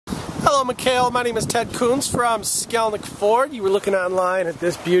Hello, Mykael. My name is Ted Coons from Skalnek Ford. You were looking online at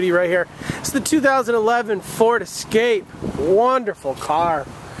this beauty right here. It's the 2011 Ford Escape. Wonderful car.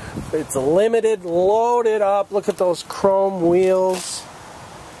 It's limited, loaded up. Look at those chrome wheels.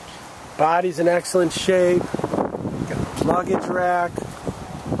 Body's in excellent shape. Got a luggage rack.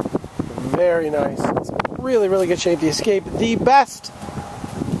 Very nice. It's in really, really good shape. The Escape, the best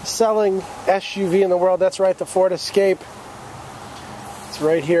selling SUV in the world. That's right, the Ford Escape. It's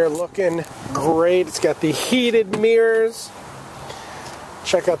right here looking great. It's got the heated mirrors.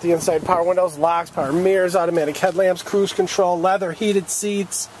 Check out the inside: power windows, locks, power mirrors, automatic headlamps, cruise control, leather heated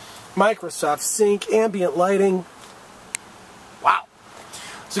seats, Microsoft Sync, ambient lighting. Wow.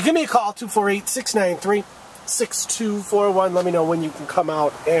 So give me a call, 248-693-6241. Let me know when you can come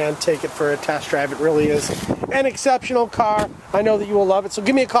out and take it for a test drive. It really is an exceptional car. I know that you will love it. So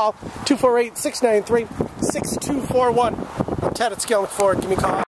give me a call, 248-693-6241. I'm Ted at Skalnek Ford. Give me a call.